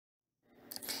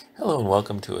Hello and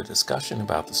welcome to a discussion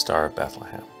about the Star of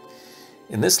Bethlehem.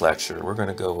 In this lecture, we're going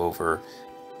to go over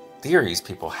theories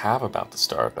people have about the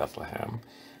Star of Bethlehem,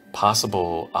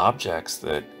 possible objects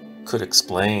that could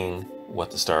explain what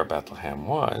the Star of Bethlehem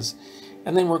was,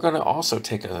 and then we're going to also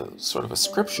take a sort of a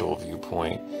scriptural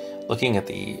viewpoint, looking at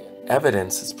the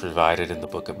evidence that's provided in the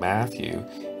book of Matthew,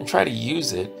 and try to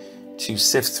use it to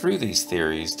sift through these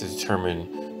theories to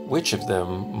determine which of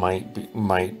them might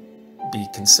be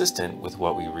consistent with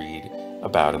what we read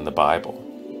about in the Bible.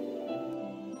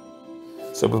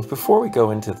 So before we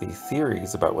go into the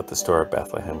theories about what the Star of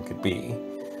Bethlehem could be,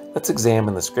 let's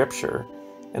examine the scripture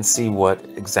and see what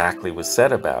exactly was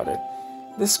said about it.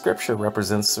 This scripture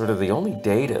represents sort of the only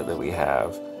data that we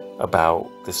have about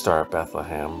the Star of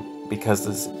Bethlehem because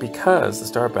the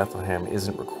Star of Bethlehem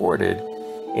isn't recorded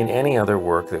in any other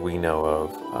work that we know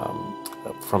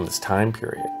of from this time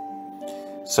period.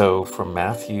 So from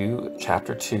Matthew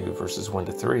chapter 2, verses 1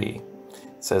 to 3,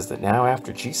 it says that now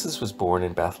after Jesus was born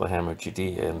in Bethlehem of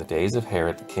Judea in the days of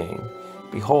Herod the king,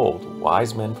 behold,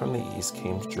 wise men from the east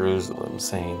came to Jerusalem,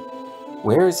 saying,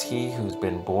 Where is he who has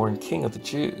been born King of the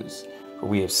Jews? For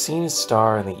we have seen his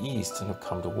star in the east and have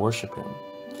come to worship him.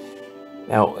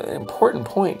 Now, an important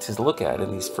point to look at in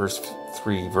these first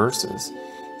three verses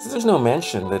is that there's no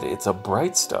mention that it's a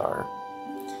bright star.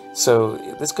 So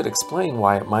this could explain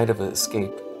why it might have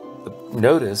escaped the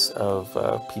notice of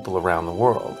people around the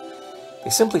world. They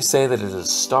simply say that it is a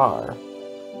star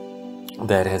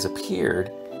that has appeared,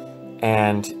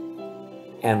 and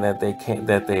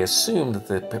that they assumed that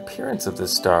the appearance of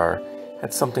this star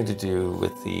had something to do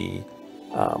with the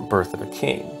birth of a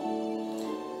king.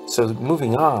 So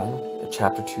moving on, in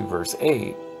chapter 2, verse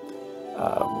 8,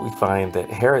 we find that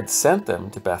Herod sent them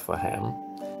to Bethlehem.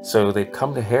 So they've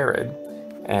come to Herod,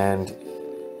 and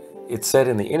it said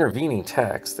in the intervening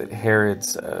text that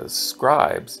Herod's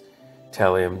scribes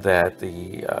tell him that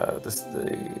the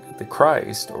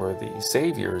Christ, or the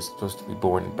Savior, is supposed to be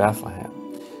born in Bethlehem.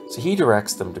 So he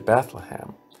directs them to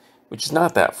Bethlehem, which is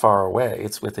not that far away.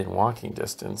 It's within walking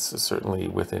distance, so certainly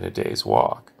within a day's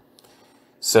walk.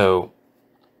 So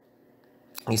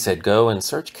he said, Go and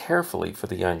search carefully for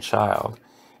the young child,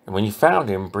 and when you found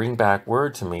him, bring back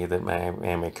word to me that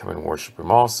man may come and worship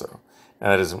him also. Now,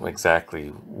 that isn't exactly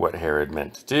what Herod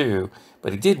meant to do,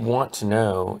 but he did want to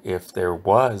know if there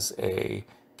was a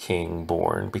king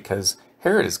born, because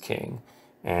Herod is king,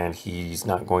 and he's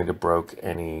not going to brook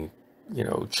any,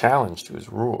 challenge to his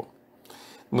rule.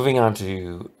 Moving on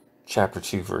to chapter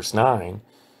 2, verse 9,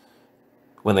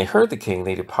 when they heard the king,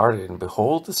 they departed, and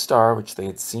behold, the star which they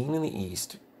had seen in the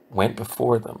east went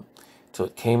before them, till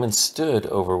it came and stood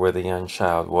over where the young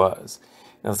child was.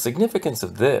 Now, the significance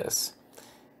of this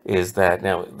is that,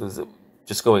 now,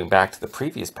 just going back to the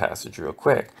previous passage real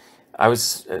quick, I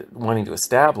was wanting to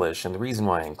establish, and the reason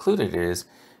why I included it is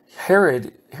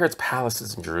Herod's palace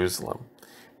is in Jerusalem.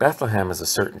 Bethlehem is a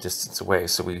certain distance away,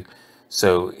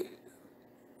 so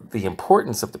the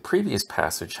importance of the previous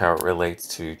passage, how it relates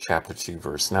to chapter 2,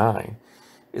 verse 9,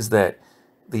 is that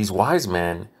these wise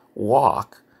men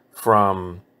walk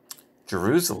from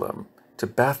Jerusalem to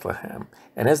Bethlehem,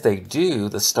 and as they do,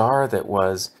 the star that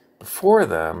was before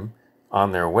them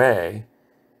on their way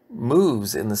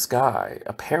moves in the sky,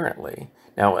 apparently.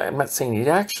 Now, I'm not saying it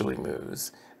actually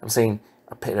moves. I'm saying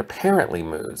it apparently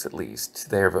moves, at least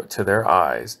to their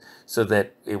eyes, so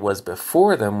that it was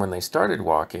before them when they started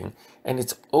walking, and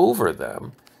it's over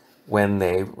them when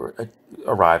they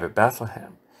arrive at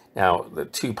Bethlehem. Now, the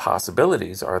two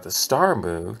possibilities are the star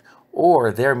moved,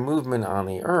 or their movement on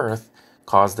the earth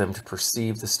caused them to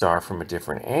perceive the star from a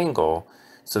different angle,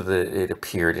 so that it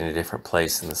appeared in a different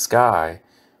place in the sky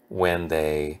when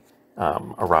they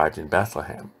arrived in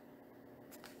Bethlehem.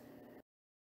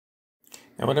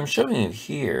 Now, what I'm showing you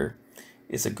here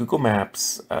is a Google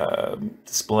Maps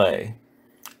display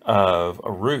of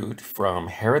a route from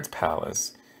Herod's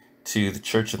palace to the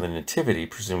Church of the Nativity,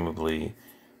 presumably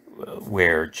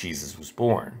where Jesus was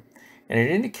born. And it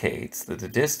indicates that the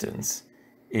distance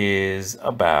is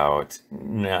about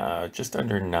just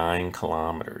under 9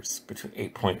 kilometers, between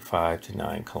 8.5 to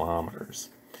 9 kilometers.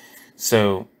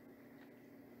 So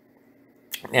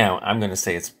now I'm going to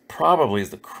say it's probably,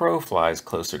 as the crow flies,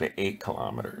 closer to 8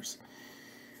 kilometers.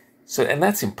 So, and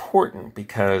that's important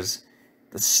because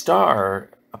the star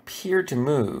appeared to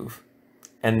move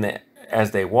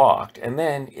as they walked, and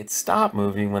then it stopped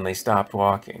moving when they stopped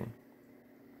walking.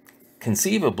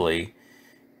 Conceivably,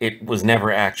 it was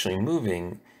never actually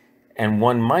moving, and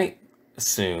one might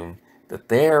assume that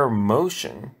their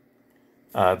motion,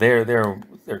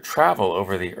 their travel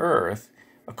over the earth,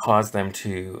 caused them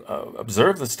to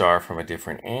observe the star from a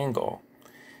different angle.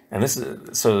 And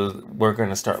so we're going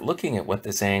to start looking at what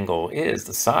this angle is,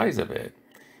 the size of it,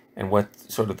 and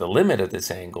what sort of the limit of this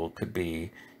angle could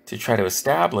be to try to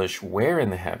establish where in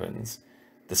the heavens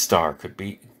the star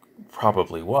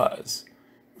probably was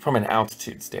from an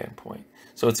altitude standpoint.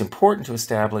 So it's important to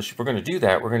establish, if we're going to do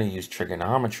that, we're going to use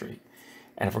trigonometry.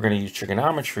 And if we're going to use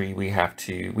trigonometry, we have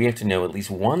to know at least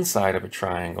one side of a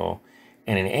triangle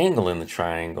and an angle in the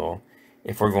triangle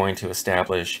if we're going to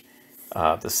establish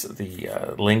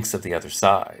the lengths of the other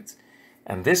sides.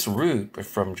 And this route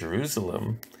from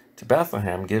Jerusalem to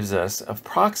Bethlehem gives us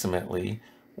approximately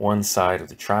one side of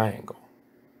the triangle.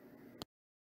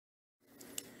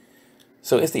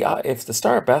 So if the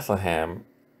Star of Bethlehem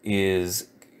if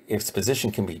its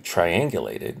position can be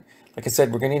triangulated, like I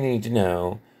said, we're going to need to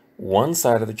know one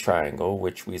side of the triangle,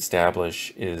 which we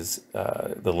establish is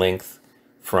the length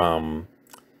from.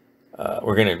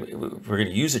 We're going to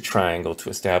use a triangle to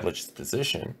establish the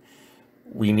position.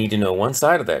 We need to know one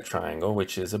side of that triangle,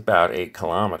 which is about 8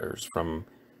 kilometers from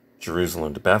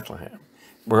Jerusalem to Bethlehem.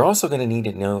 We're also going to need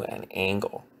to know an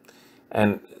angle.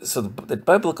 And so the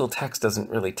biblical text doesn't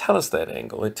really tell us that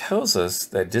angle. It tells us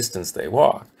that distance they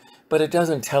walked, but it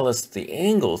doesn't tell us the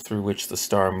angle through which the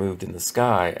star moved in the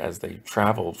sky as they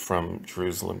traveled from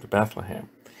Jerusalem to Bethlehem.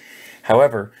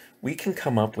 However, we can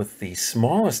come up with the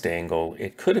smallest angle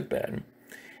it could have been,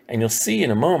 and you'll see in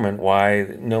a moment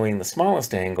why knowing the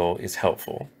smallest angle is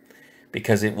helpful,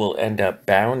 because it will end up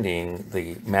bounding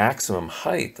the maximum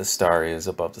height the star is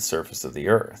above the surface of the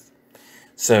Earth.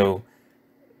 So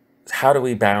how do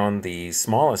we bound the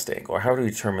smallest angle, or how do we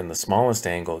determine the smallest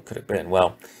angle it could have been?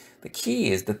 Well, the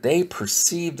key is that they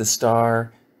perceived the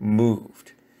star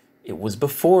moved. It was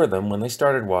before them when they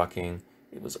started walking.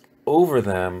 It was over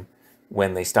them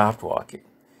when they stopped walking.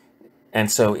 And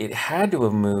so it had to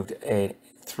have moved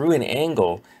through an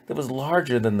angle that was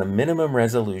larger than the minimum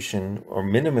resolution or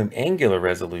minimum angular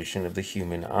resolution of the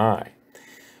human eye,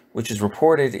 which is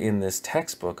reported in this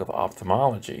textbook of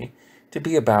ophthalmology to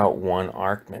be about 1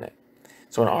 arc minute.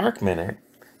 So an arc minute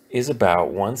is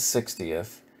about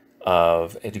 1/60th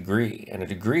of a degree, and a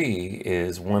degree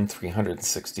is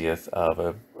 1/360th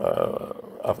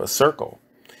of a circle.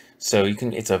 So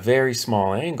it's a very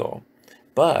small angle,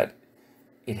 but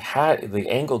the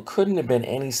angle couldn't have been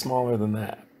any smaller than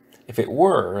that. If it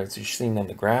were, as you're seeing on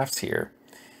the graphs here,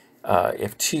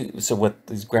 what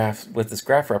this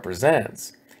graph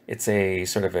represents, it's a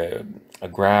sort of a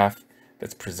graph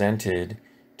that's presented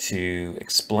to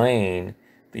explain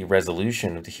the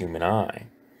resolution of the human eye,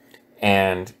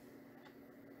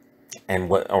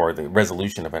 or the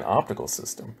resolution of an optical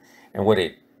system. And what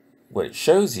it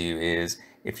shows you is,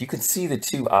 if you can see the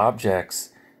two objects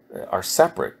are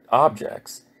separate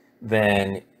objects,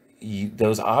 then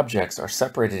those objects are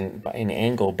separated in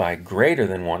angle by greater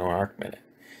than 1 arc minute.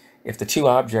 If the two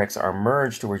objects are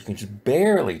merged to where you can just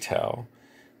barely tell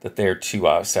that they're two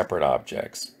separate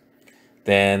objects,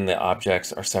 then the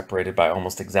objects are separated by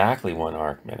almost exactly 1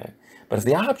 arc minute. But if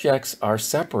the objects are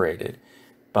separated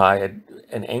by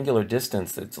an angular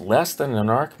distance that's less than 1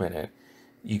 arc minute,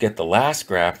 you get the last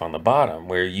graph on the bottom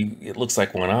where it looks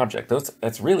like 1 object.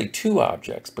 That's really 2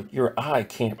 objects, but your eye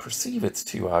can't perceive it's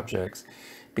 2 objects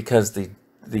because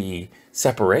the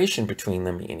separation between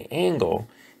them in angle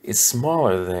is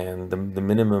smaller than the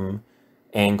minimum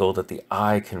angle that the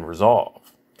eye can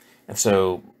resolve. And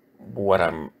so what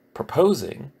I'm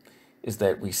proposing is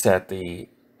that we set the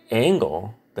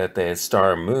angle that the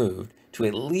star moved to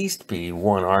at least be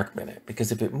 1 arc minute,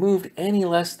 because if it moved any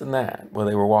less than that while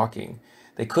they were walking,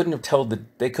 they couldn't have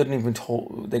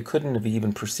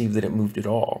even perceived that it moved at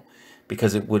all,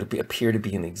 because it would appear to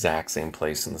be in the exact same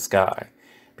place in the sky,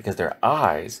 because their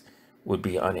eyes would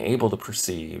be unable to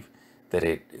perceive that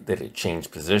it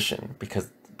changed position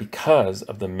because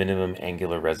of the minimum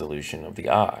angular resolution of the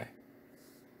eye.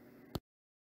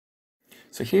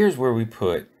 So here's where we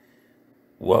put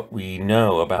what we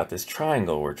know about this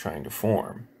triangle we're trying to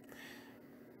form.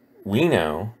 We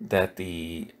know that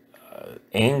the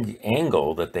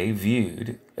angle that they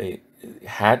viewed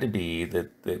had to be the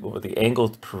angle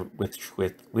through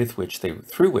which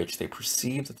they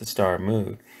perceived that the star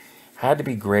moved had to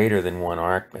be greater than 1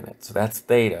 arc minute. So that's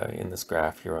theta in this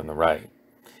graph here on the right.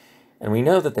 And we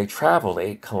know that they traveled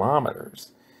 8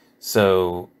 kilometers.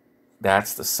 So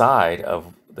that's the side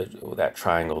of that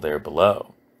triangle there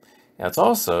below. Now it's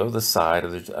also the side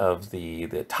of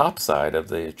the top side of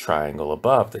the triangle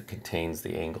above that contains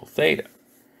the angle theta.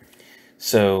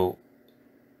 So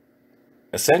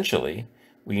essentially,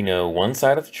 we know one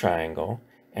side of the triangle,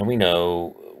 and we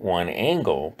know one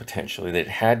angle potentially that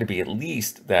had to be at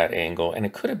least that angle, and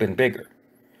it could have been bigger.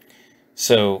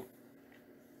 So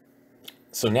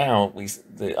So now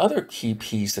the other key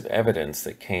piece of evidence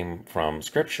that came from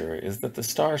Scripture is that the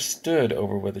star stood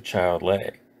over where the child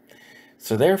lay.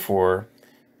 So therefore,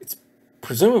 it's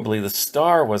presumably the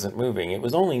star wasn't moving. It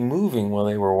was only moving while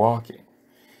they were walking.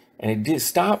 And it did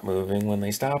stop moving when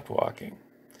they stopped walking.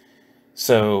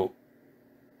 So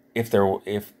if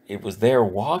it was there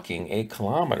walking 8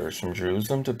 kilometers from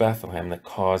Jerusalem to Bethlehem that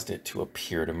caused it to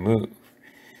appear to move.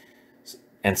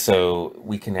 And so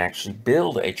we can actually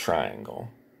build a triangle.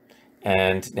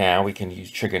 And now we can use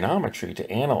trigonometry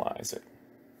to analyze it.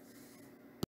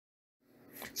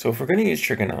 So if we're going to use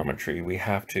trigonometry, we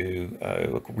have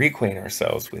to reacquaint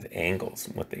ourselves with angles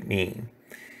and what they mean.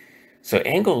 So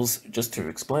angles, just to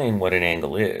explain what an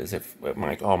angle is, if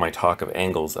all my talk of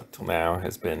angles up till now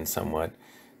has been somewhat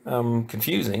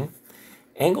confusing,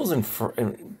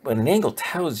 what an angle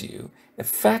tells you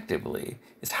effectively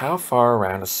is how far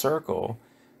around a circle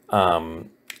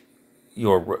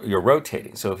you're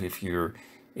rotating. So if you're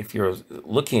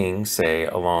looking, say,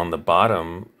 along the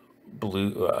bottom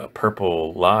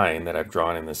purple line that I've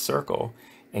drawn in this circle,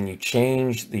 and you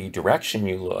change the direction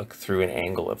you look through an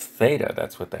angle of theta,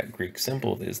 that's what that Greek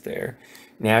symbol is there.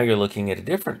 Now you're looking at a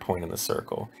different point in the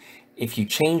circle. If you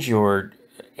change your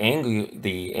angle,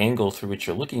 the angle through which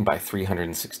you're looking by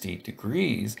 360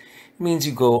 degrees, it means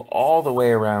you go all the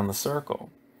way around the circle.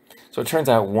 So it turns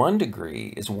out 1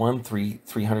 degree is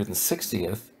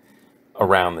 360th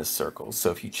around this circle.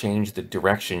 So if you change the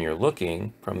direction you're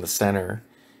looking from the center,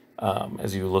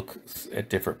 as you look at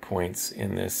different points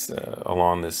in this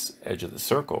along this edge of the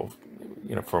circle,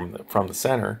 from the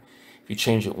center, if you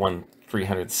change it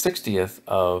 1/360th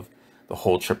of the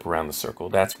whole trip around the circle,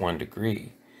 that's 1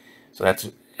 degree. So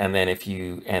and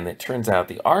it turns out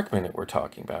the arc minute we're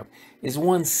talking about is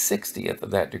 1/60th of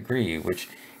that degree, which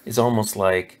is almost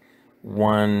like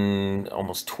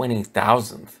almost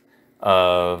 20,000th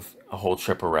of a whole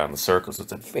trip around the circle. So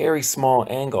it's a very small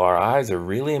angle. Our eyes are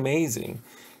really amazing.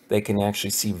 They can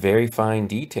actually see very fine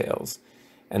details.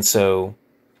 And so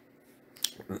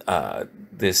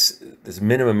this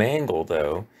minimum angle,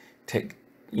 though,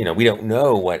 we don't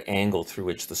know what angle through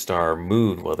which the star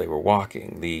moved while they were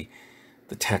walking. The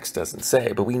text doesn't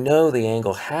say, but we know the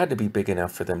angle had to be big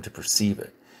enough for them to perceive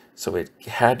it. So it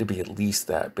had to be at least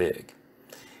that big.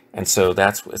 And so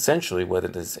that's essentially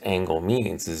what this angle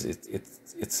means, is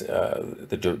it's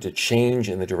the change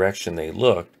in the direction they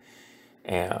looked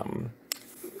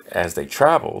as they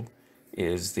traveled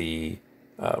is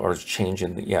or change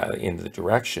in the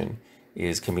direction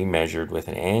can be measured with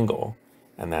an angle.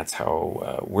 And that's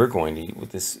how we're going to,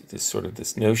 with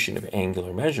this notion of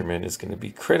angular measurement is going to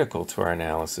be critical to our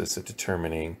analysis of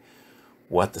determining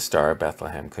what the Star of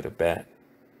Bethlehem could have been.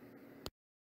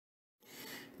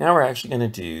 Now we're actually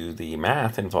going to do the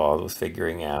math involved with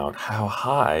figuring out how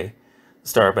high the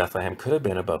Star of Bethlehem could have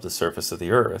been above the surface of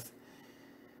the earth.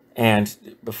 And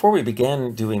before we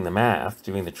begin doing the math,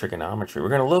 doing the trigonometry, we're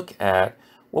going to look at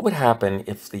what would happen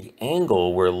if the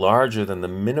angle were larger than the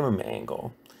minimum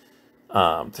angle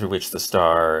through which the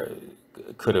star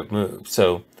could have moved.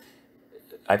 So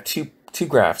I have two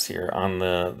graphs here. On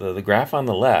the graph on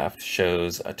the left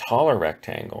shows a taller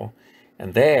rectangle,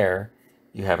 and there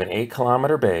you have an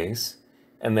 8-kilometer base,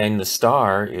 and then the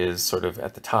star is sort of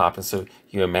at the top. And so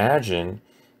you imagine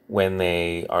when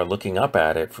they are looking up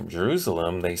at it from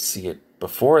Jerusalem, they see it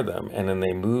before them, and then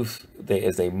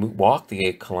as they walk the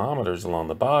 8 kilometers along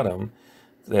the bottom,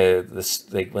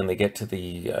 when they get to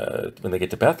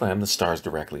Bethlehem, the star is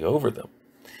directly over them.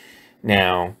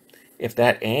 Now, if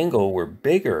that angle were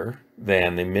bigger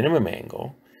than the minimum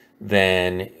angle,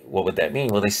 then what would that mean?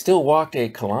 Well, they still walked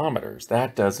 8 kilometers.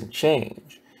 That doesn't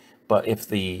change. But if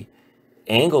the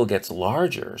angle gets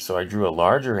larger, so I drew a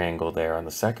larger angle there on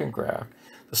the second graph,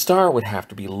 the star would have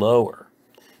to be lower.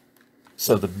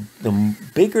 So the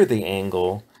bigger the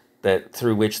angle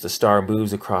through which the star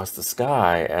moves across the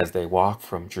sky as they walk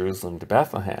from Jerusalem to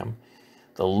Bethlehem,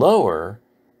 the lower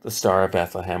the Star of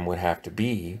Bethlehem would have to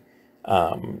be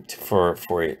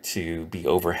for it to be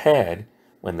overhead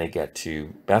when they get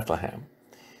to Bethlehem.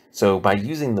 So by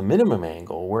using the minimum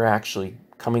angle, we're actually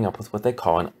coming up with what they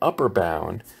call an upper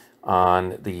bound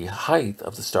on the height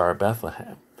of the Star of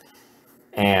Bethlehem.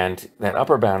 And that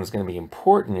upper bound is going to be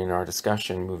important in our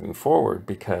discussion moving forward,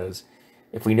 because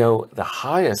if we know the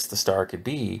highest the star could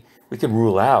be, we can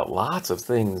rule out lots of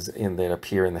things that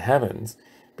appear in the heavens,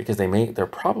 because they're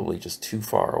probably just too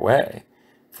far away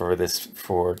for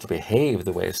to behave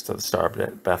the way the Star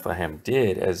of Bethlehem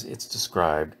did as it's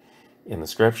described in the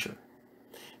scripture.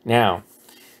 Now,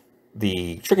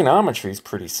 the trigonometry is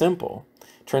pretty simple.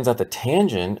 It turns out the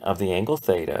tangent of the angle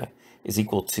theta is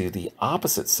equal to the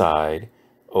opposite side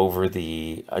over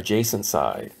the adjacent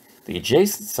side. The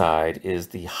adjacent side is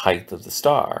the height of the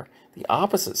star. The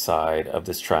opposite side of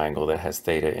this triangle that has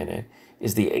theta in it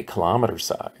is the 8-kilometer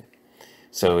side.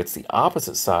 So it's the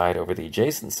opposite side over the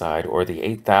adjacent side, or the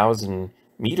 8,000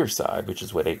 meter side, which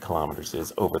is what 8 kilometers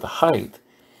is, over the height.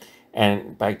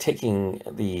 And by taking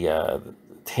the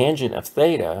tangent of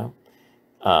theta,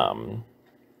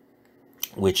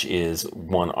 which is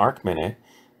 1 arc minute,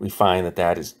 we find that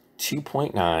that is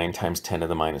 2.9 times 10 to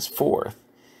the minus 4th.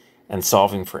 And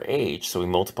solving for h, so we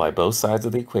multiply both sides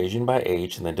of the equation by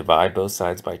h and then divide both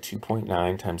sides by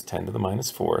 2.9 times 10 to the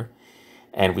minus 4,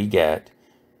 and we get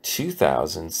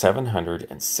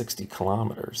 2,760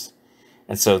 kilometers.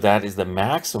 And so that is the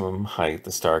maximum height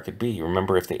the star could be.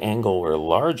 Remember, if the angle were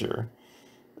larger,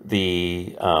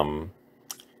 then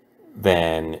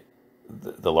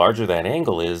the larger that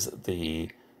angle is, the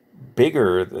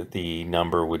bigger the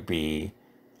number would be,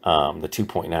 the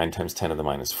 2.9 times 10 to the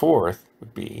minus 4th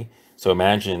would be. So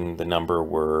imagine the number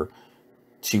were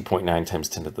 2.9 times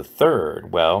 10 to the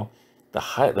third. Well,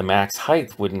 the max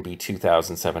height wouldn't be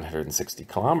 2,760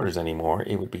 kilometers anymore.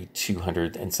 It would be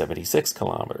 276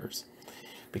 kilometers.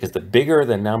 Because the bigger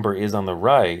the number is on the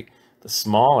right, the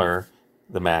smaller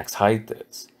the max height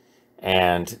is.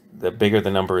 And the bigger the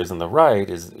number is on the right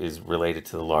is related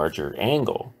to the larger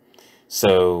angle.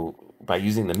 So by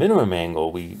using the minimum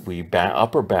angle, we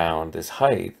upper bound this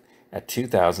height at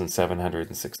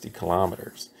 2,760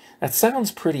 kilometers. That sounds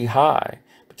pretty high,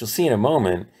 but you'll see in a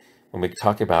moment when we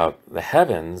talk about the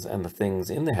heavens and the things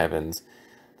in the heavens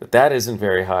that that isn't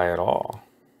very high at all.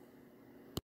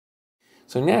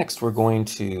 So next we're going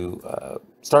to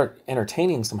start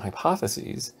entertaining some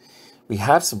hypotheses. We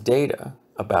have some data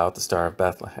about the Star of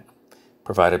Bethlehem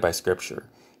provided by Scripture.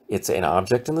 It's an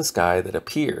object in the sky that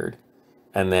appeared,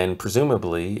 and then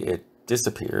presumably it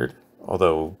disappeared,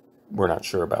 although we're not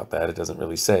sure about that. It doesn't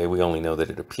really say. We only know that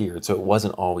it appeared, so it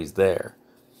wasn't always there.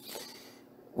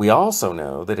 We also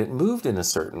know that it moved in a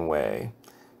certain way.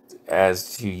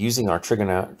 As to using our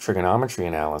trigonometry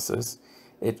analysis,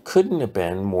 it couldn't have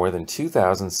been more than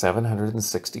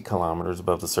 2,760 kilometers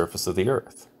above the surface of the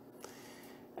Earth.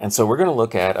 And so we're going to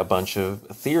look at a bunch of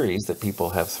theories that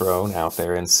people have thrown out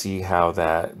there and see how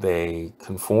that they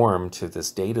conform to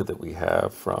this data that we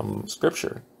have from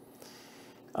Scripture.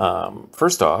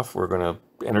 First off, we're going to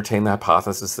entertain the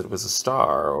hypothesis that it was a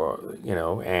star, or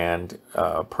and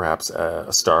perhaps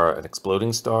a star, an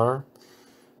exploding star.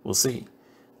 We'll see.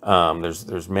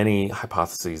 There's many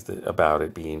hypotheses about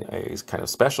it being a kind of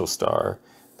special star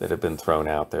that have been thrown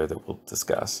out there that we'll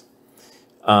discuss.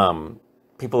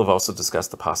 People have also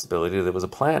discussed the possibility that it was a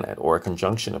planet or a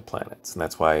conjunction of planets, and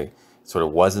that's why it sort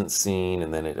of wasn't seen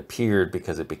and then it appeared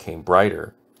because it became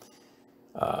brighter.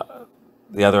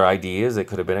 The other idea is it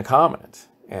could have been a comet,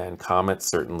 and comets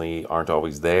certainly aren't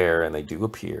always there, and they do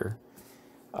appear.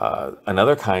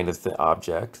 Another kind of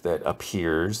object that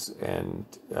appears and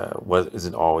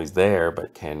isn't always there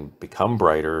but can become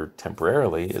brighter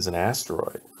temporarily is an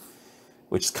asteroid,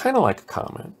 which is kind of like a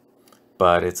comet,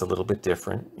 but it's a little bit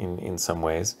different in some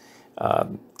ways.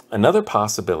 Another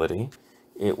possibility,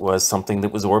 it was something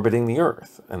that was orbiting the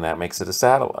Earth, and that makes it a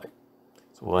satellite.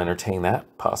 So we'll entertain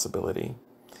that possibility.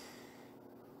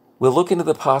 We'll look into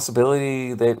the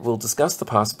possibility we'll discuss the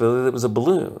possibility that it was a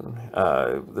balloon.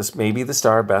 Maybe the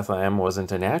Star of Bethlehem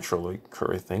wasn't a naturally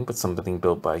occurring thing, but something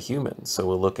built by humans. So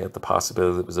we'll look at the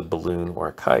possibility that it was a balloon or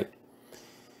a kite.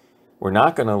 We're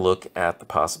not going to look at the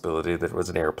possibility that it was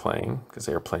an airplane, because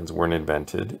airplanes weren't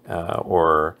invented,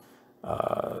 or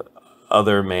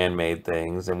other man-made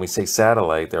things. And we say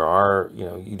satellite, there are,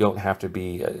 you don't have to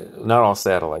be, not all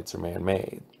satellites are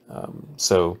man-made.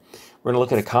 So we're going to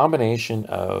look at a combination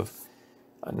of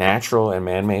natural and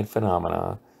man-made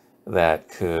phenomena that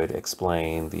could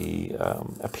explain the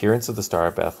appearance of the Star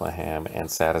of Bethlehem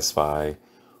and satisfy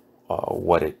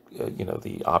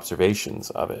the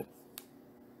observations of it.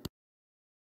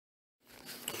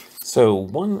 So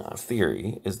one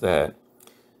theory is that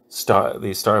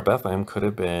the Star of Bethlehem could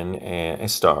have been a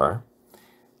star.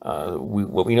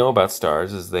 What we know about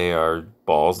stars is they are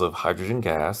balls of hydrogen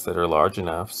gas that are large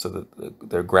enough so that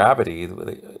their gravity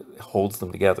holds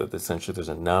them together. Essentially, there's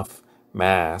enough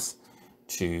mass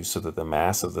so that the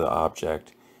mass of the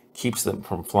object keeps them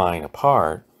from flying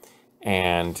apart.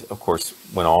 And of course,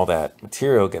 when all that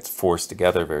material gets forced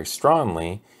together very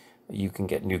strongly, you can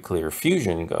get nuclear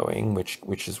fusion going,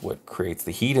 which is what creates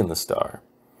the heat in the star.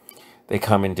 They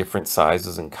come in different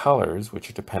sizes and colors, which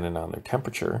are dependent on their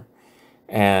temperature.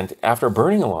 And after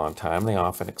burning a long time, they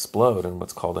often explode in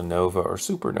what's called a nova or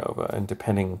supernova. And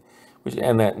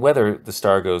that whether the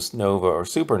star goes nova or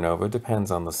supernova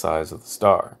depends on the size of the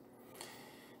star.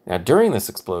 Now, during this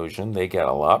explosion, they get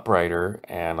a lot brighter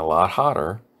and a lot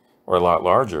hotter, or a lot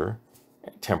larger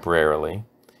temporarily,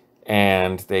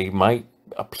 and they might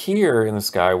appear in the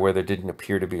sky where there didn't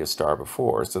appear to be a star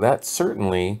before. So that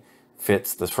certainly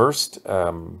fits the first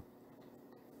sort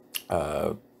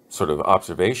of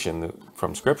observation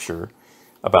from Scripture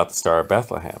about the Star of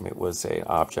Bethlehem. It was an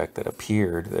object that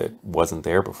appeared that wasn't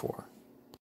there before.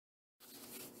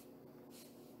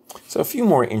 So a few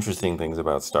more interesting things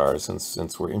about stars,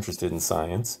 since we're interested in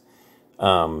science,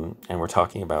 and we're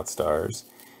talking about stars.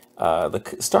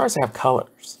 Stars have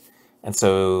colors. And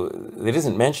so it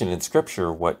isn't mentioned in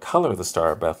Scripture what color the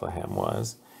Star of Bethlehem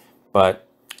was, but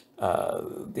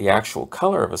the actual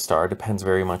color of a star depends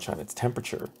very much on its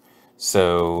temperature.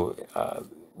 So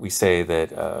we say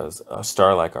that a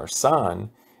star like our sun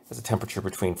has a temperature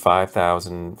between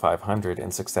 5,500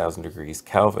 and 6,000 degrees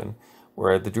Kelvin,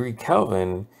 where the degree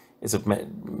Kelvin is a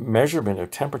measurement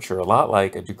of temperature a lot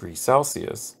like a degree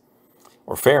Celsius,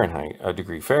 or Fahrenheit, a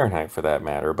degree Fahrenheit for that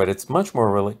matter, but it's much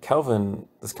more Kelvin.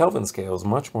 This Kelvin scale is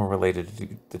much more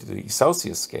related to the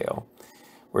Celsius scale.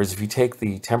 Whereas if you take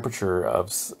the temperature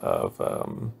of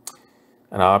an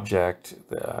object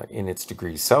in its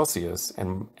degrees Celsius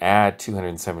and add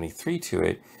 273 to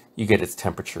it, you get its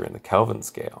temperature in the Kelvin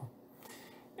scale.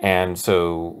 And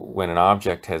so when an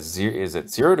object is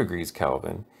at 0 degrees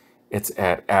Kelvin, it's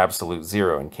at absolute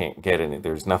zero and can't get any.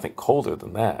 There's nothing colder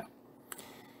than that.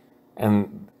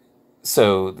 And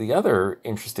so the other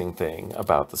interesting thing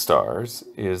about the stars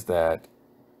is that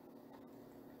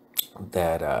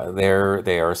they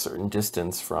are a certain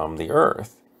distance from the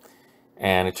Earth.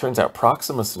 And it turns out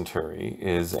Proxima Centauri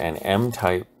is an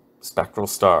M-type spectral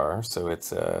star, so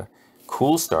it's a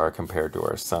cool star compared to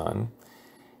our sun.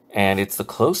 And it's the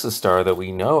closest star that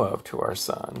we know of to our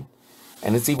sun.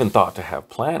 And it's even thought to have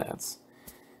planets.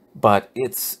 But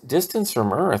its distance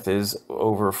from Earth is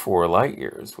over 4 light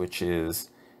years, which is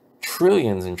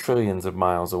trillions and trillions of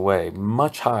miles away,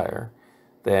 much higher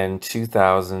than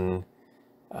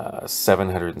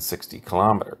 2,760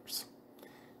 kilometers.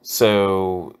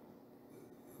 So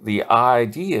the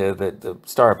idea that the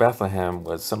Star of Bethlehem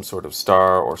was some sort of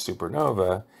star or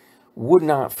supernova would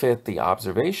not fit the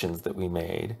observations that we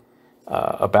made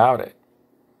about it.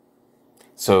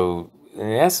 So in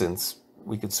essence,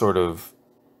 we could sort of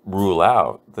rule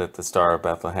out that the Star of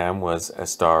Bethlehem was a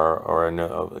star or an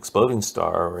exploding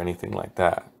star or anything like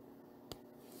that.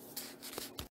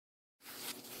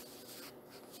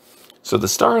 So the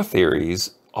star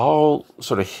theories all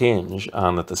sort of hinge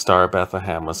on that the Star of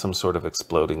Bethlehem was some sort of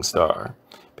exploding star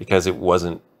because it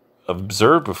wasn't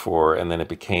observed before and then it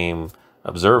became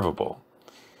observable.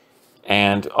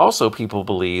 And also people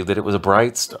believe that it was a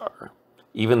bright star,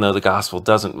 even though the gospel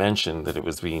doesn't mention that it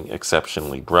was being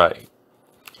exceptionally bright.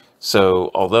 So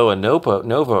although a nova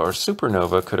or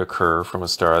supernova could occur from a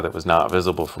star that was not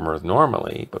visible from Earth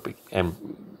normally,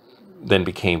 and then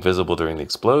became visible during the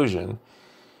explosion,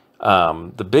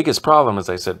 the biggest problem, as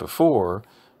I said before,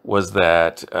 was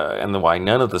that, and why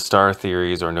none of the star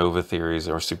theories or nova theories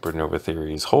or supernova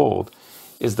theories hold,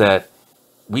 is that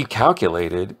we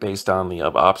calculated, based on the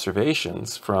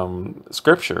observations from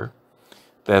Scripture,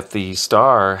 that the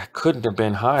star couldn't have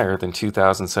been higher than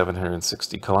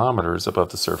 2,760 kilometers above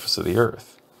the surface of the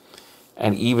Earth.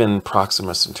 And even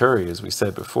Proxima Centauri, as we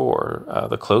said before,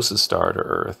 the closest star to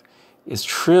Earth, is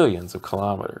trillions of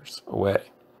kilometers away.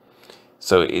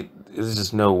 So there's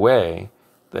just no way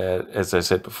that, as I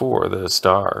said before, the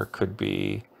star could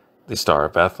be the Star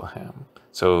of Bethlehem.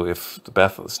 So if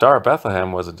the Star of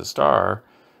Bethlehem wasn't a star,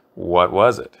 what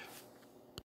was it?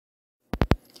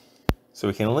 So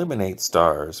we can eliminate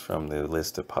stars from the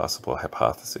list of possible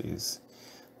hypotheses.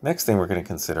 Next thing we're going to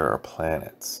consider are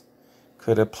planets.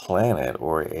 Could a planet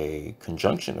or a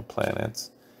conjunction of planets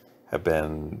have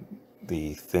been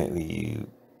the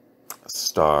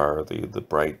star, the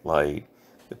bright light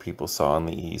that people saw in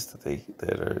the east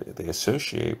that they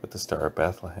associate with the Star of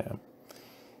Bethlehem?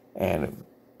 And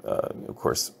of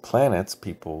course, planets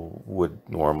people would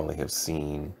normally have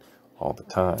seen all the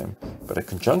time, but a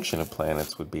conjunction of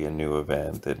planets would be a new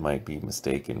event that might be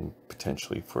mistaken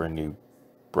potentially for a new,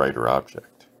 brighter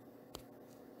object.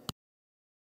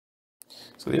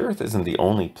 So the Earth isn't the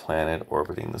only planet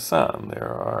orbiting the Sun. There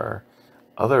are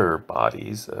other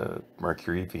bodies.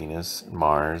 Mercury, Venus, and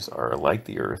Mars are like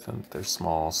the Earth, and they're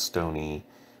small, stony,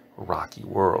 rocky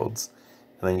worlds.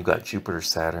 And then you've got Jupiter,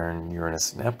 Saturn,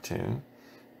 Uranus, and Neptune,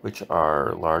 which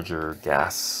are larger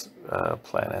gas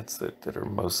planets that are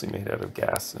mostly made out of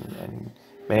gas and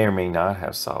may or may not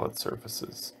have solid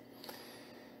surfaces.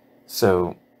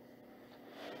 So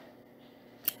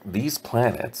these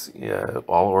planets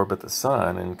all orbit the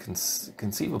sun, and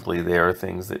conceivably they are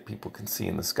things that people can see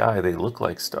in the sky. They look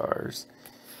like stars,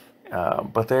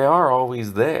 but they are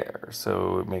always there.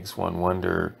 So it makes one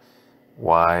wonder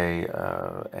why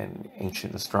an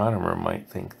ancient astronomer might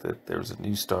think that there's a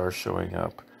new star showing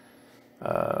up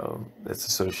that's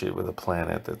associated with a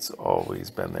planet that's always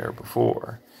been there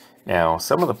before. Now,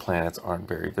 some of the planets aren't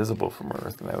very visible from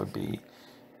Earth, and that would be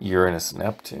Uranus and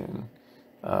Neptune.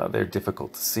 They're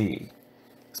difficult to see,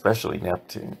 especially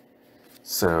Neptune.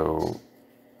 So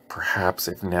perhaps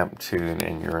if Neptune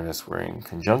and Uranus were in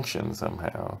conjunction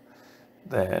somehow,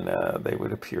 then they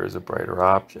would appear as a brighter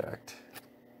object.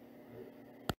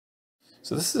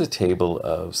 So this is a table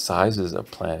of sizes of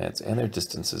planets and their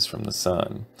distances from the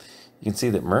sun. You can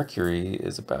see that Mercury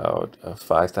is about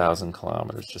 5,000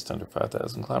 kilometers, just under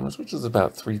 5,000 kilometers, which is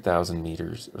about 3,000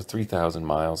 meters or 3,000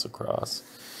 miles across.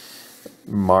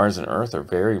 Mars and Earth are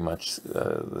very much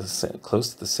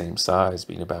close to the same size,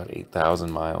 being about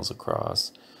 8,000 miles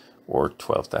across, or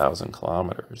 12,000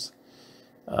 kilometers.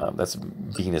 That's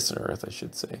Venus and Earth, I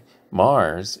should say.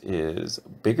 Mars is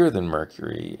bigger than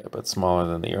Mercury, but smaller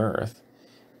than the Earth.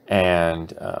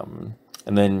 And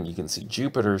then you can see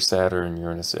Jupiter, Saturn,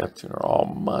 Uranus, and Neptune are all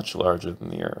much larger than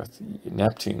the Earth.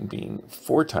 Neptune being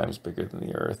 4 times bigger than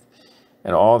the Earth,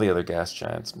 and all the other gas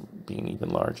giants being even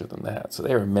larger than that. So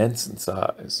they are immense in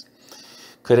size.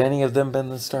 Could any of them been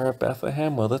the Star of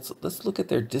Bethlehem? Well, let's look at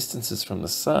their distances from the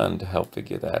sun to help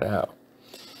figure that out.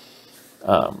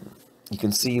 You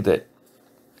can see that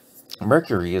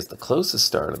Mercury is the closest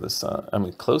star to the sun,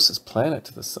 closest planet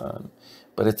to the sun,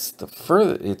 but it's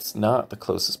not the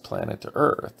closest planet to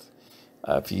Earth.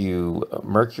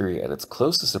 Mercury at its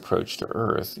closest approach to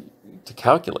Earth, to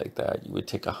calculate that, you would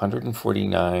take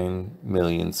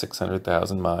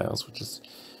 149,600,000 miles, which is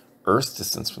Earth's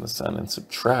distance from the sun, and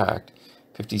subtract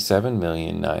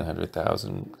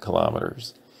 57,900,000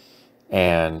 kilometers.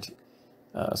 And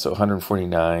so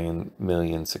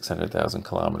 149,600,000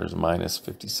 kilometers minus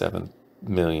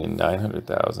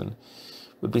 57,900,000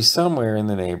 would be somewhere in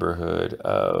the neighborhood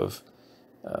of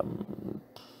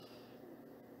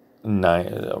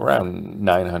around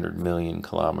 900 million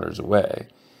kilometers away.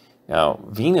 Now,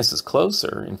 Venus is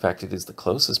closer. In fact, it is the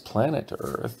closest planet to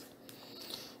Earth.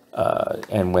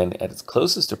 And when at its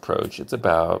closest approach, it's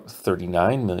about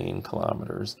 39 million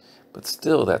kilometers. But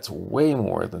still, that's way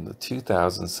more than the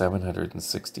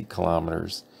 2,760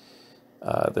 kilometers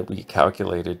that we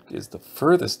calculated is the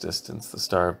furthest distance the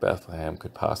Star of Bethlehem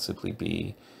could possibly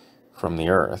be from the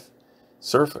Earth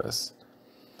surface.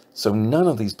 So none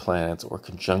of these planets or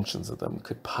conjunctions of them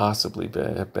could possibly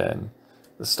have been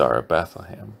the Star of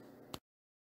Bethlehem.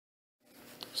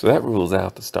 So that rules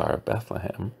out the Star of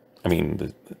Bethlehem.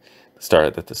 The Star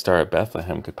of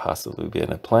Bethlehem could possibly be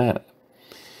in a planet.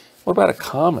 What about a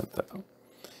comet, though?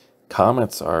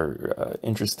 Comets are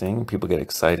interesting. People get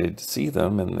excited to see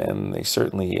them, and they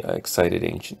certainly excited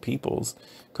ancient peoples.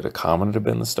 Could a comet have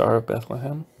been the Star of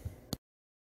Bethlehem?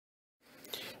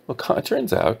 Well, it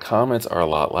turns out comets are a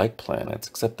lot like planets,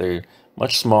 except they're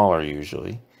much smaller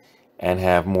usually, and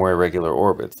have more irregular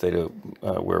orbits. They do,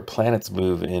 where planets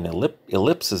move in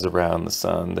ellipses around the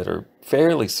sun that are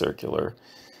fairly circular.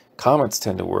 Comets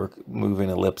tend to move in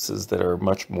ellipses that are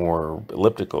much more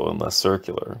elliptical and less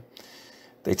circular.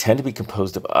 They tend to be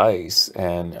composed of ice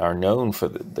and are known for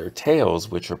their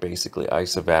tails, which are basically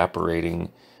ice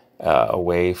evaporating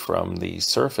away from the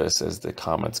surface as the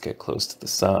comets get close to the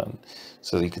sun.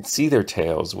 So you can see their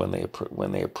tails when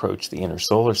they approach the inner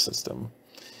solar system.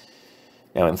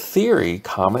 Now, in theory,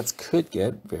 comets could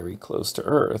get very close to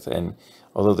Earth, and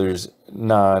although there's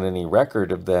not any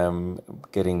record of them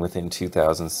getting within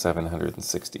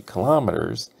 2,760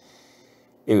 kilometers,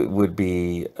 it would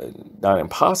be not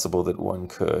impossible that one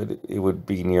could. It would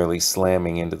be nearly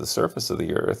slamming into the surface of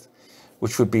the Earth,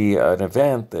 which would be an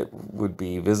event that would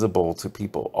be visible to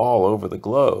people all over the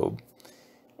globe.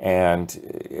 And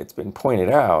it's been pointed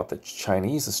out that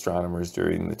Chinese astronomers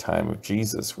during the time of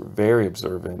Jesus were very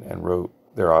observant and wrote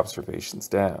their observations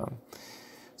down.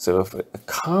 So if a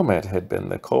comet had been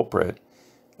the culprit,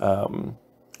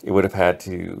 it would have had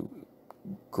to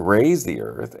graze the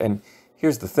Earth. And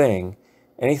here's the thing,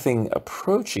 anything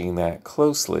approaching that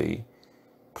closely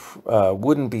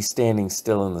wouldn't be standing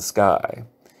still in the sky.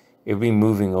 It would be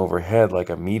moving overhead like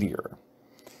a meteor,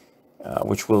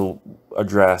 which we'll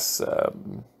address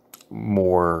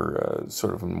more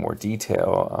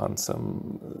detail on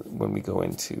when we go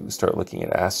into start looking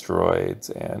at asteroids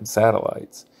and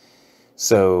satellites.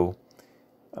 So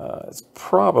it's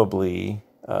probably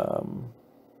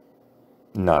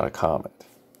not a comet.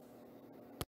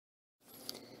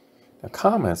 Now,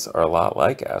 comets are a lot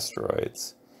like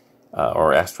asteroids.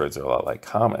 or asteroids are a lot like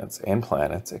comets and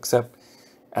planets, except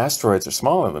asteroids are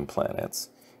smaller than planets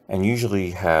and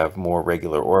usually have more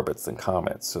regular orbits than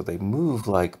comets. So they move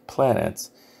like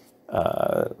planets,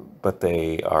 but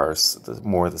they are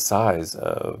more the size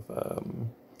of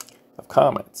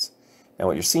comets. Now,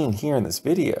 what you're seeing here in this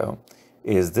video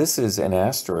is this is an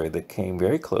asteroid that came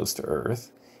very close to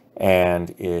Earth, and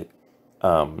it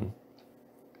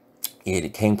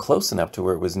came close enough to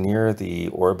where it was near the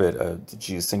orbit of the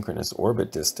geosynchronous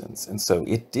orbit distance. And so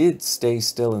it did stay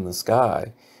still in the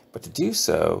sky, but to do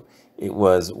so, it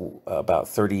was about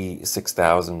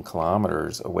 36,000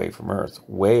 kilometers away from Earth,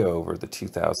 way over the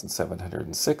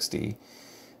 2,760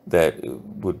 that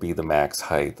would be the max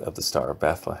height of the Star of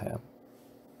Bethlehem.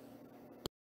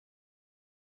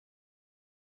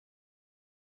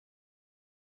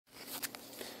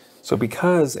 So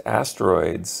because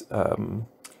asteroids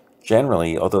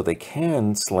generally, although they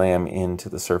can slam into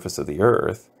the surface of the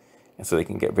Earth, and so they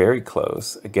can get very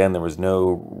close. Again, there was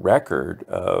no record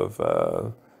of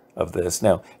this.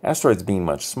 Now, asteroids being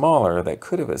much smaller, that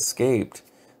could have escaped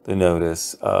the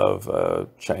notice of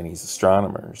Chinese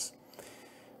astronomers.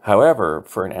 However,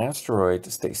 for an asteroid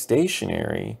to stay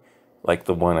stationary, like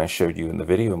the one I showed you in the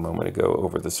video a moment ago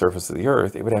over the surface of the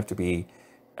Earth, it would have to be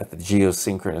at the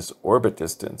geosynchronous orbit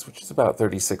distance, which is about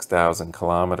 36,000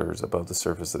 kilometers above the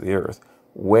surface of the Earth,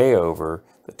 way over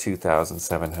the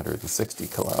 2,760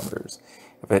 kilometers.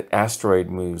 If an asteroid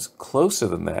moves closer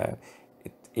than that,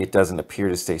 it doesn't appear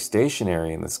to stay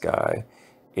stationary in the sky.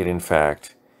 It, in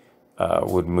fact,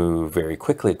 would move very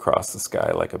quickly across the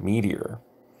sky like a meteor,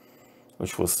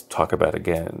 which we'll talk about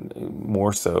again,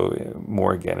 more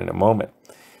again in a moment.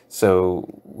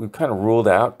 So we've kind of ruled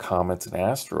out comets and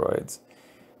asteroids.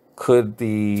 Could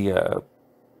the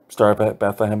Star of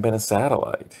Bethlehem been a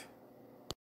satellite?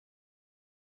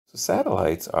 So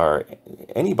satellites are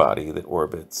anybody that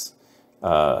orbits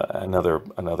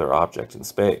another object in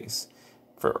space.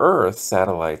 For Earth,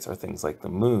 satellites are things like the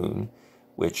Moon,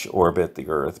 which orbit the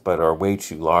Earth but are way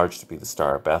too large to be the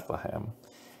Star of Bethlehem.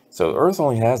 So Earth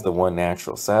only has the one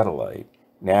natural satellite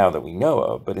now that we know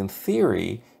of, but in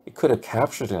theory, it could have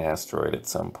captured an asteroid at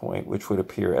some point, which would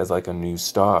appear as like a new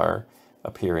star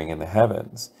appearing in the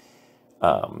heavens.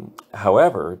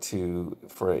 However,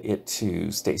 for it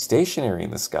to stay stationary in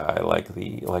the sky, like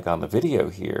on the video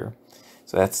here,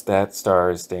 so that star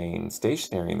is staying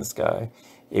stationary in the sky,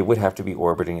 it would have to be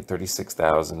orbiting at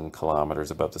 36,000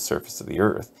 kilometers above the surface of the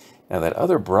Earth. Now, that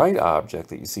other bright object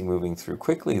that you see moving through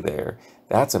quickly there,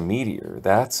 that's a meteor.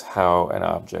 That's how an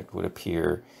object would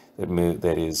appear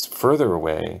that is further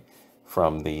away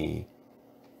from that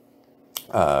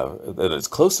is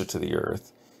closer to the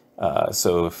Earth.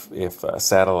 So if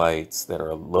satellites that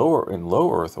are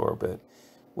low Earth orbit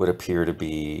would appear to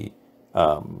be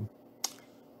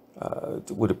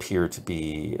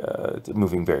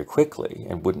moving very quickly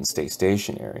and wouldn't stay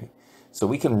stationary. So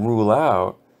we can rule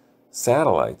out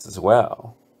satellites as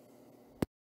well.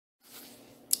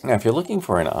 Now, if you're looking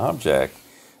for an object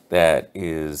that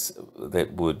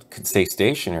could stay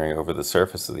stationary over the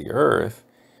surface of the Earth,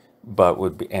 but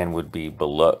would be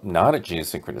below, not at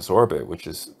geosynchronous orbit, which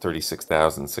is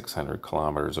 36,600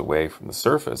 kilometers away from the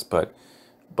surface, but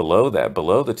below that,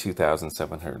 below the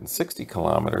 2,760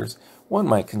 kilometers, one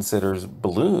might consider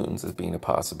balloons as being a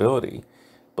possibility.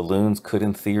 Balloons could,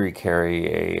 in theory,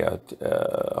 carry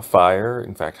a fire.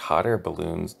 In fact, hot air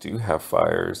balloons do have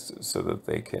fires so that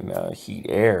they can heat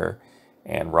air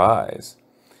and rise.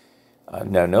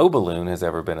 Now, no balloon has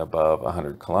ever been above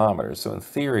 100 kilometers. So in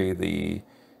theory, if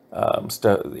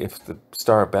the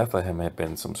Star of Bethlehem had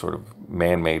been some sort of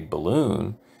man-made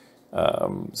balloon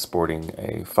sporting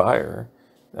a fire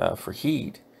for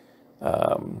heat,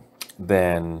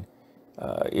 then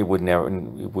it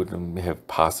wouldn't have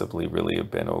possibly really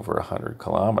have been over 100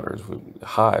 kilometers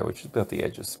high, which is about the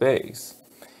edge of space.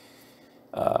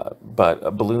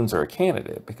 But balloons are a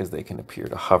candidate because they can appear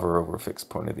to hover over a fixed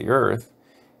point of the Earth,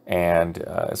 and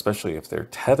especially if they're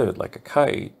tethered like a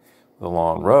kite with a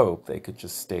long rope, they could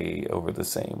just stay over the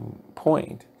same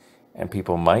point, and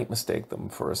people might mistake them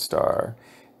for a star.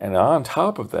 And on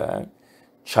top of that,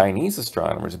 Chinese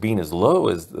astronomers, being as low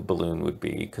as the balloon would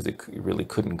be, because it really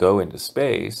couldn't go into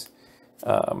space,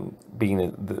 being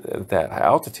at that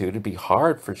altitude, it'd be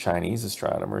hard for Chinese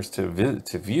astronomers to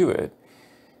view it,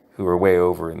 who are way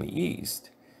over in the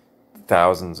east,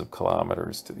 thousands of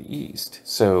kilometers to the east.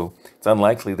 So it's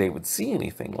unlikely they would see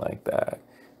anything like that.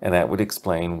 And that would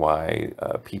explain why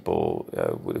people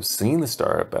would have seen the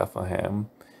Star of Bethlehem,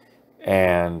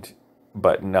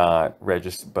 but not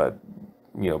registered. But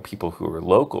people who are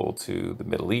local to the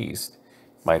Middle East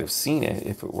might have seen it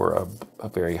if it were a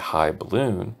very high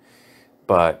balloon.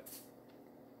 But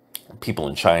people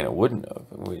in China wouldn't have.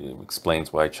 It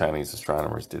explains why Chinese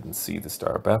astronomers didn't see the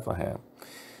Star of Bethlehem.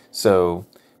 So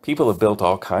people have built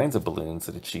all kinds of balloons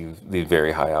that achieve the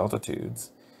very high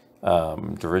altitudes,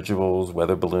 dirigibles,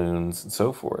 weather balloons, and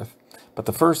so forth. But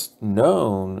the first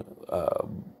known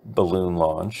balloon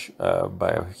launch by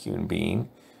a human being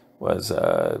was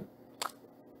de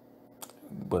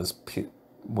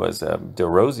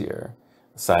Rosier,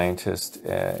 a scientist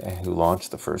who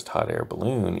launched the first hot air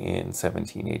balloon in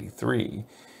 1783,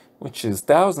 which is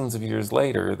thousands of years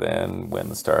later than when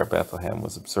the Star of Bethlehem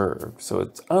was observed. So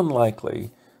it's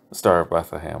unlikely the Star of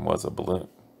Bethlehem was a balloon.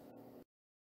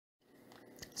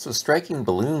 So striking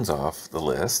balloons off the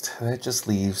list, that just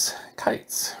leaves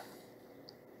kites.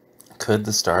 Could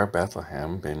the Star of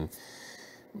Bethlehem been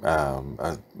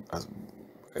a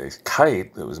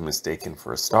kite that was mistaken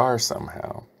for a star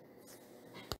somehow?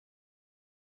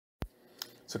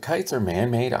 So kites are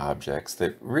man-made objects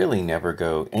that really never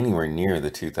go anywhere near the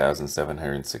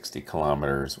 2,760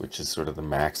 kilometers, which is sort of the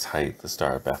max height the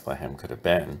Star of Bethlehem could have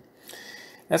been.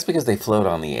 That's because they float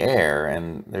on the air,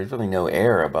 and there's really no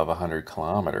air above 100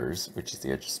 kilometers, which is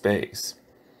the edge of space.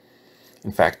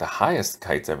 In fact, the highest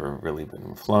kite's ever really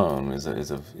been flown is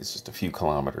just a few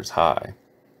kilometers high.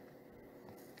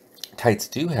 Kites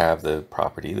do have the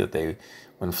property that they,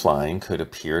 when flying, could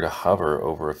appear to hover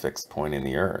over a fixed point in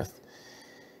the earth.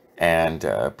 And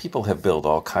people have built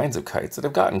all kinds of kites that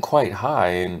have gotten quite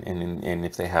high, and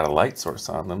if they had a light source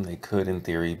on them, they could, in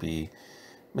theory, be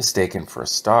mistaken for a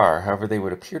star. However, they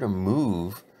would appear to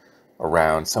move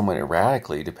around somewhat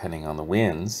erratically depending on the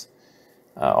winds.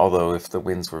 Although if the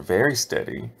winds were very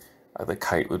steady, the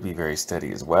kite would be very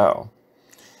steady as well.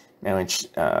 Now,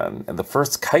 the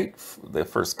first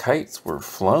kites were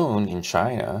flown in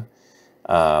China,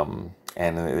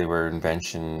 and they were an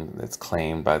invention that's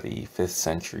claimed by the 5th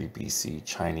century BC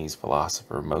Chinese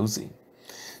philosopher Mozi.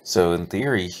 So in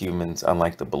theory, humans,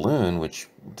 unlike the balloon, which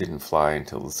didn't fly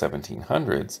until the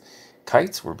 1700s,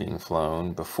 kites were being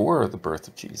flown before the birth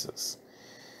of Jesus.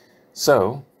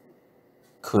 So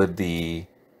could the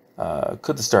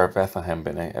Star of Bethlehem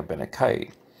have been a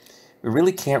kite? We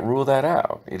really can't rule that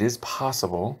out. It is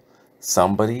possible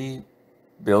somebody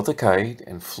built a kite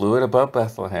and flew it above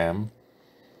Bethlehem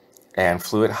and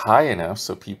flew it high enough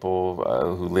so people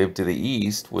who lived to the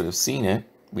east would have seen it.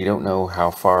 We don't know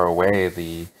how far away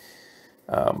the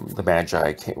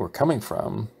Magi were coming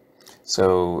from.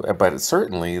 So, but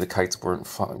certainly the kites weren't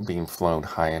being flown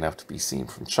high enough to be seen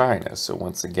from China. So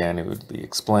once again, it would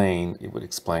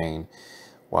explain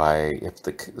why, if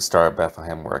the Star of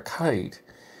Bethlehem were a kite,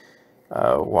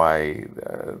 why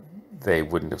they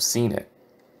wouldn't have seen it.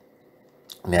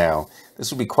 Now,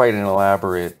 this would be quite an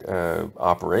elaborate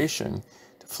operation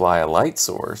to fly a light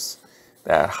source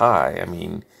that high. I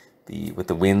mean, with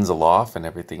the winds aloft and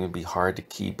everything, it would be hard to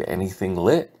keep anything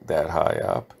lit that high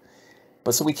up.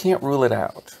 But so we can't rule it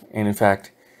out. And in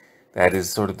fact, that is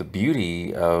sort of the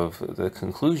beauty of the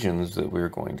conclusions that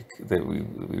we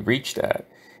reached at,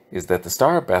 is that the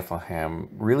Star of Bethlehem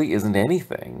really isn't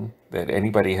anything that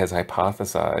anybody has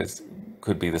hypothesized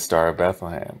could be the Star of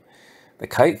Bethlehem. The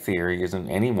kite theory isn't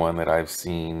any one that I've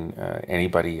seen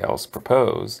anybody else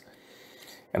propose.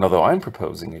 And although I'm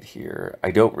proposing it here,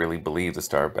 I don't really believe the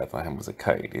Star of Bethlehem was a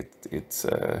kite.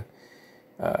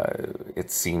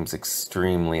 It seems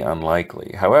extremely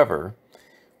unlikely. However,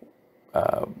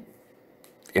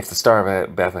 if the Star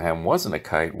of Bethlehem wasn't a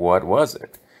kite, what was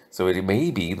it? So it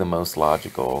may be the most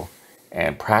logical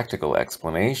and practical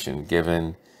explanation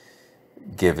given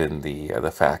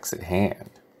the facts at hand.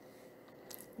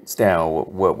 Now,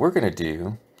 what we're going to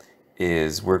do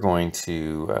is we're going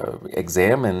to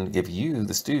give you,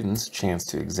 the students, a chance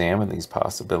to examine these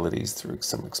possibilities through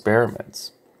some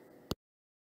experiments.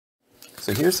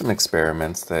 So here's some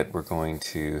experiments that we're going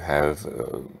to have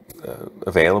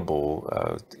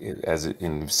available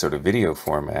in sort of video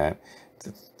format,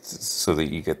 so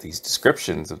that you get these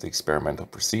descriptions of the experimental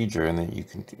procedure, and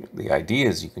then the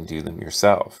ideas, you can do them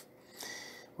yourself.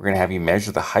 We're going to have you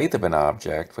measure the height of an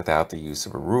object without the use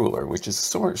of a ruler, which is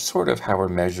sort of how we're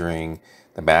measuring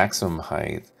the maximum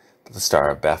height that the Star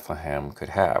of Bethlehem could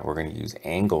have. We're going to use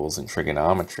angles and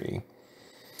trigonometry.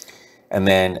 And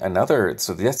then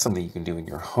so that's something you can do in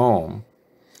your home.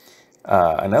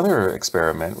 Another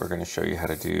experiment we're going to show you how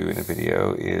to do in a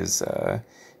video is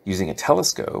using a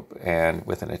telescope and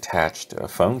with an attached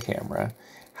phone camera,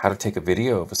 how to take a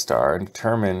video of a star and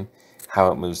determine how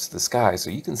it moves to the sky. So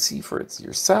you can see for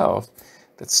yourself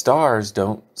that stars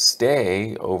don't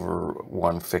stay over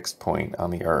one fixed point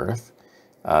on the Earth.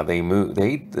 They move.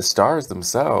 The stars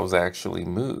themselves actually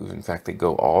move. In fact, they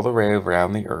go all the way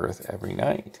around the Earth every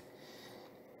night.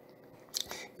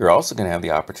 You're also going to have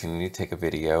the opportunity to take a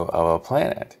video of a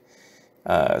planet.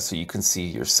 So you can see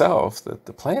yourself that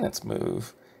the planets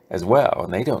move as well,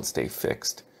 and they don't stay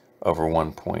fixed over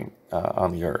one point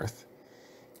on the Earth,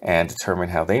 and determine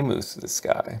how they move through the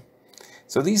sky.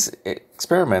 So these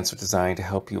experiments are designed to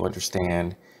help you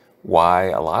understand why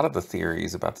a lot of the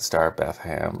theories about the Star of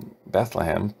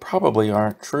Bethlehem probably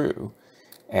aren't true,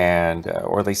 and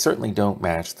or they certainly don't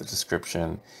match the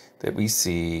description that we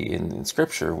see in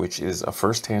Scripture, which is a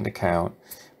first-hand account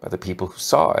by the people who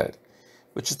saw it,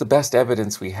 which is the best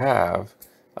evidence we have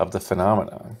of the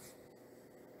phenomenon.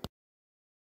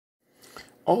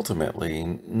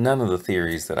 Ultimately, none of the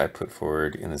theories that I put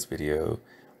forward in this video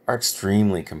are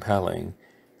extremely compelling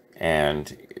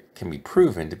and can be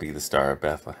proven to be the Star of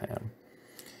Bethlehem.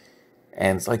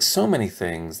 And it's like so many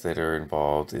things that are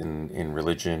involved in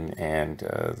religion and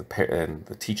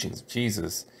the teachings of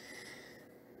Jesus,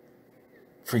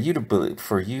 for you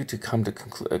to come to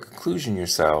a conclusion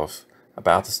yourself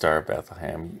about the Star of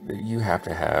Bethlehem, you have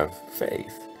to have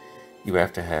faith. You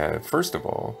have to have, first of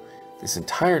all, this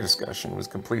entire discussion was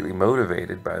completely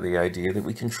motivated by the idea that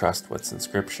we can trust what's in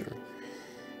Scripture.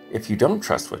 If you don't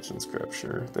trust what's in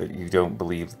Scripture, that you don't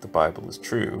believe that the Bible is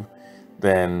true,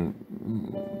 then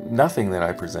nothing that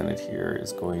I presented here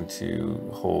is going to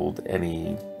hold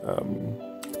any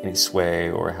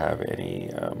sway or have any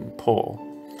pull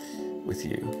with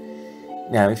you.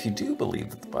 Now, if you do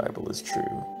believe that the Bible is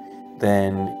true,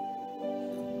 then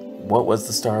what was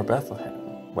the Star of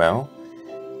Bethlehem? Well,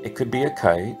 it could be a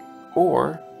kite,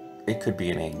 or it could be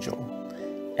an angel.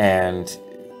 And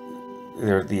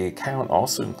the account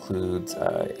also includes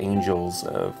angels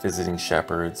visiting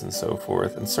shepherds and so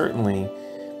forth. And certainly,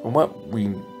 from what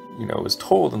we is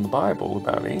told in the Bible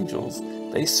about angels,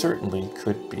 they certainly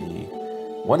could be,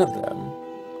 one of them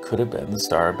could have been the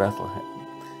Star of Bethlehem.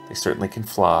 They certainly can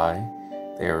fly.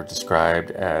 They are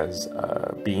described as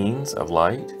beings of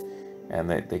light, and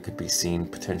that they could be seen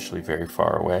potentially very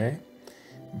far away.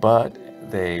 But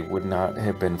they would not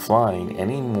have been flying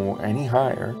any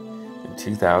higher than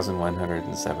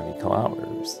 2,170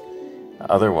 kilometers.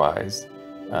 Otherwise,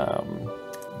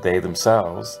 they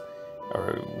themselves,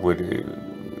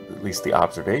 at least the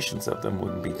observations of them,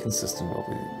 wouldn't be consistent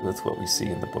with what we see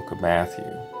in the book of Matthew.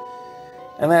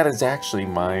 And that is actually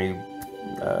my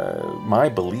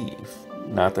belief,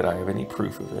 not that I have any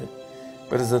proof of it,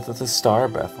 but is that the Star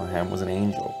of Bethlehem was an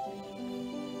angel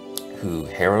who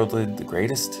heralded the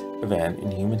greatest event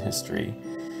in human history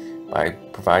by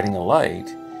providing a light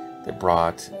that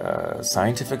brought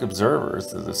scientific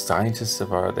observers, the scientists of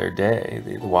their day,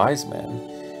 the wise men,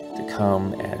 to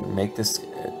come and make this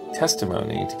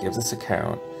testimony, to give this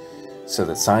account, so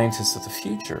that scientists of the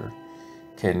future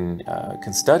can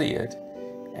study it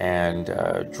and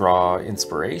draw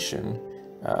inspiration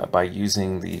by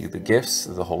using the gifts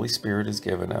that the Holy Spirit has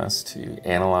given us to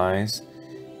analyze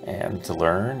and to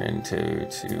learn and to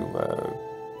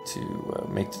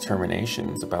make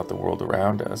determinations about the world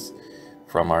around us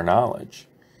from our knowledge.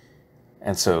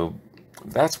 And so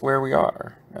that's where we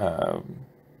are.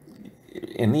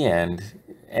 In the end,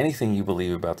 anything you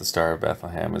believe about the Star of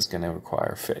Bethlehem is going to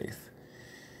require faith.